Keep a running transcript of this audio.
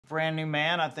Brand New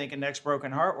Man, I think, and Next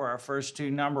Broken Heart were our first two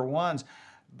 #1s.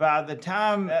 By the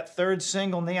time that third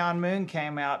single, Neon Moon,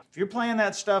 came out, if you're playing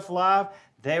that stuff live,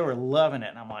 they were loving it.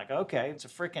 And I'm like, okay, it's a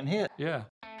freaking hit. Yeah.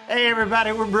 Hey,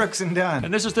 everybody, we're Brooks and Dunn.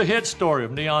 And this is the hit story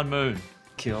of Neon Moon.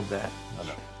 Killed that. I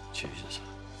know. Jesus.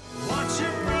 Watch your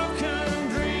broken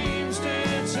dreams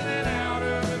dancing out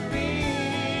of the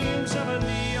beams of a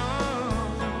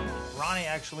neon. Ronnie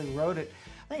actually wrote it.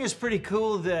 I think it's pretty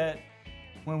cool that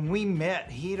when we met,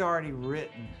 he'd already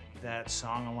written that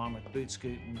song along with Boot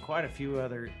Scoot and quite a few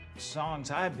other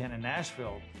songs. I had been in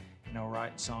Nashville, you know,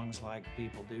 writing songs like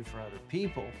people do for other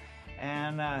people.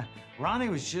 And Ronnie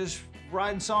was just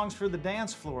writing songs for the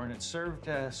dance floor, and it served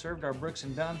our Brooks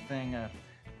and Dunn thing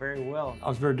very well. I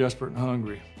was very desperate and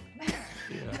hungry.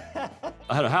 Yeah.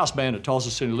 I had a house band at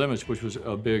Tulsa City Limits, which was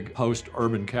a big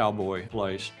post-urban cowboy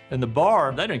place. And the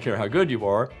bar, they didn't care how good you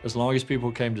were, as long as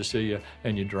people came to see you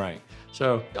and you drank.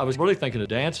 So I was really thinking of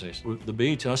dancing with the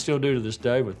beats, and I still do to this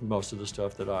day with most of the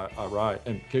stuff that I write.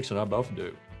 And Kix and I both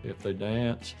do. If they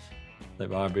dance, they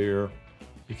buy beer,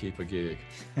 you keep a gig.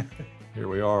 Here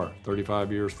we are,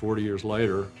 35 years, 40 years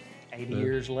later. 80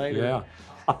 years later. Yeah.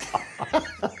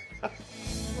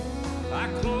 I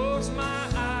close my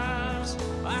eyes,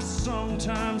 I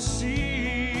sometimes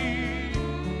see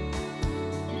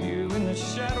you in the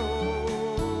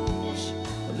shadows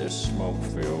of this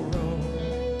smoke-filled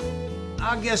room.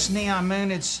 I guess Neon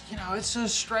Moon, it's, you know, it's a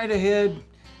straight ahead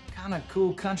kind of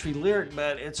cool country lyric,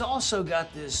 but it's also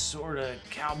got this sort of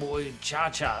cowboy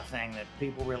cha-cha thing that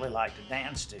people really like to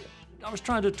dance to. I was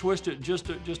trying to twist it just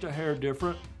a hair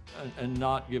different and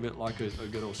not give it like a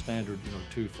good old standard, you know,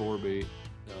 2/4 beat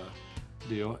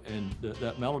deal. And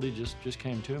that melody just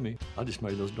came to me. I just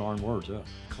made those darn words up.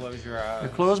 Close your eyes. I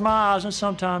close my eyes and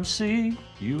sometimes see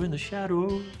you in the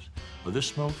shadows of this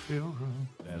smoke-filled room.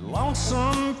 That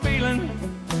lonesome feeling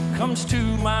comes to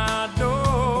my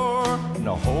door, and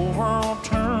the whole world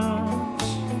turns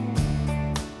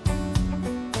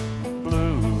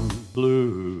blue,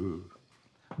 Blue.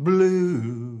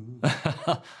 Blue.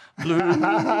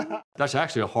 Blue. That's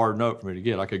actually a hard note for me to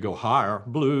get. I could go higher.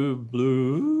 Blue,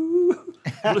 blue,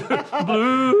 blue,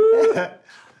 blue.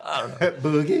 I don't know.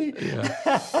 Boogie. Yeah.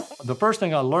 The first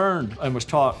thing I learned and was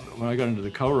taught when I got into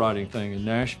the co-writing thing in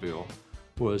Nashville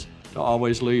was to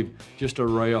always leave just a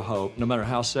ray of hope. No matter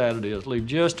how sad it is, leave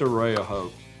just a ray of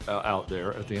hope out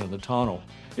there at the end of the tunnel.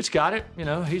 It's got it, you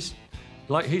know, he's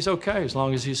okay as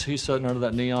long as he's sitting under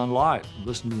that neon light,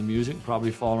 listening to the music, probably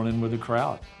falling in with the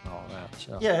crowd and all that.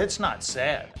 So. Yeah, it's not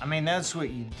sad. I mean, that's what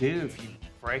you do if you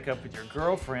break up with your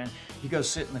girlfriend. You go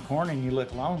sit in the corner and you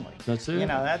look lonely. That's it. You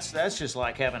know, that's just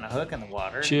like having a hook in the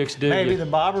water. Chicks dig Maybe it. the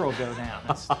bobber will go down.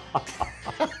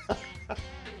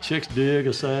 Chicks dig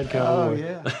a sad cowboy. Oh,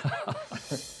 yeah.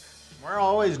 We're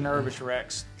always nervous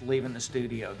wrecks leaving the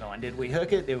studio going, did we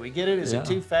hook it? Did we get it? Is it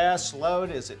too fast,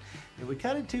 slowed? Did we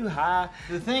cut it too high?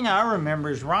 The thing I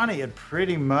remember is Ronnie had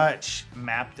pretty much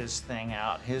mapped this thing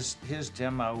out. His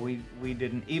demo, we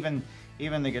didn't, even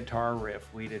the guitar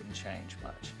riff, we didn't change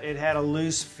much. It had a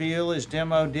loose feel, his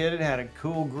demo did. It had a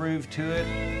cool groove to it.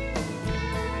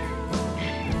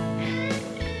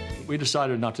 We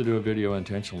decided not to do a video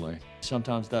intentionally.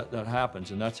 Sometimes that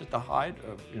happens, and that's at the height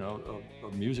of, you know,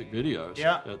 of music videos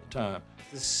at the time.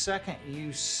 The second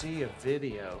you see a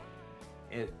video,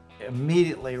 it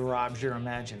immediately robs your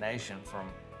imagination from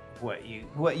what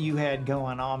you had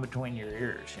going on between your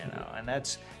ears, you know, and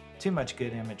that's too much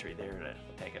good imagery there to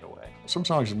take it away. Some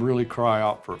songs really cry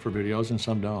out for videos and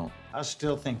some don't. I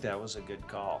still think that was a good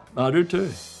call. I do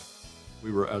too.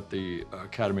 We were at the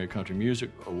Academy of Country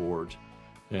Music Awards,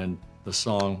 and the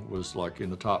song was like in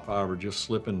the top 5 or just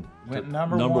slipping Went to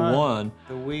number one.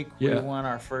 The week we won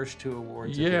our first 2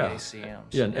 awards at the ACMs.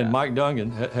 Yeah, and Mike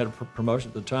Dungan had a promotion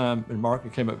at the time, and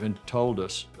Mark came up and told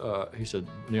us, he said,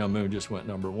 Neon Moon just went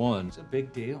 #1. It's a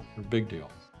big deal. A big deal.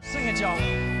 Sing it, y'all.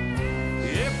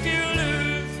 If you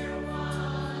lose your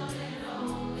one and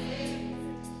only,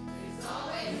 there's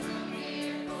always room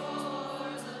here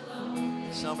for the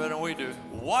lonely. Sound better than we do.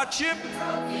 Watch it.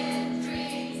 Broken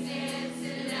dreams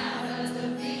dancing out of the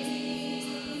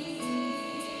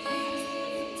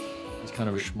It's kind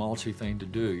of a schmaltzy thing to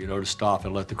do, you know, to stop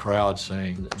and let the crowd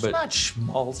sing. It's not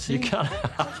schmaltzy. You kinda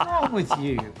What's wrong with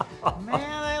you?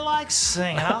 Man, they like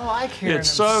singing. I like hearing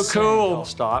It's them so sing. cool.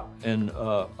 Stop and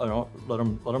let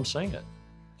them sing it,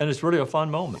 and it's really a fun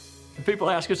moment. And people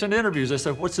ask us in interviews, they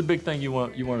say, "What's the big thing you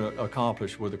want to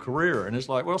accomplish with a career?" And it's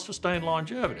like, well, sustained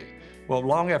longevity. Well,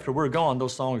 long after we're gone,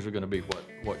 those songs are going to be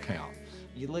what count.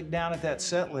 You look down at that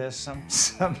set list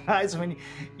some nights when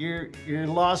you're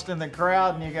lost in the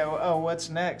crowd and you go, oh, what's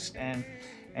next? And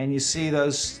you see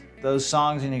those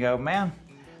songs and you go, man,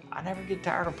 I never get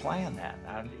tired of playing that.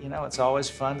 You know, it's always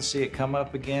fun to see it come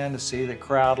up again, to see the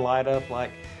crowd light up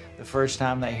like the first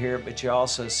time they hear it, but you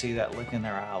also see that look in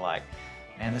their eye like,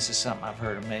 man, this is something I've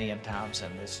heard a million times,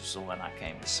 and this is the one I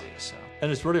came to see. So.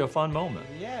 And it's really a fun moment.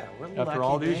 Yeah, we're after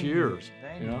all these years.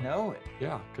 They know it.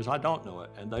 Yeah, because I don't know it,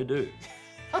 and they do.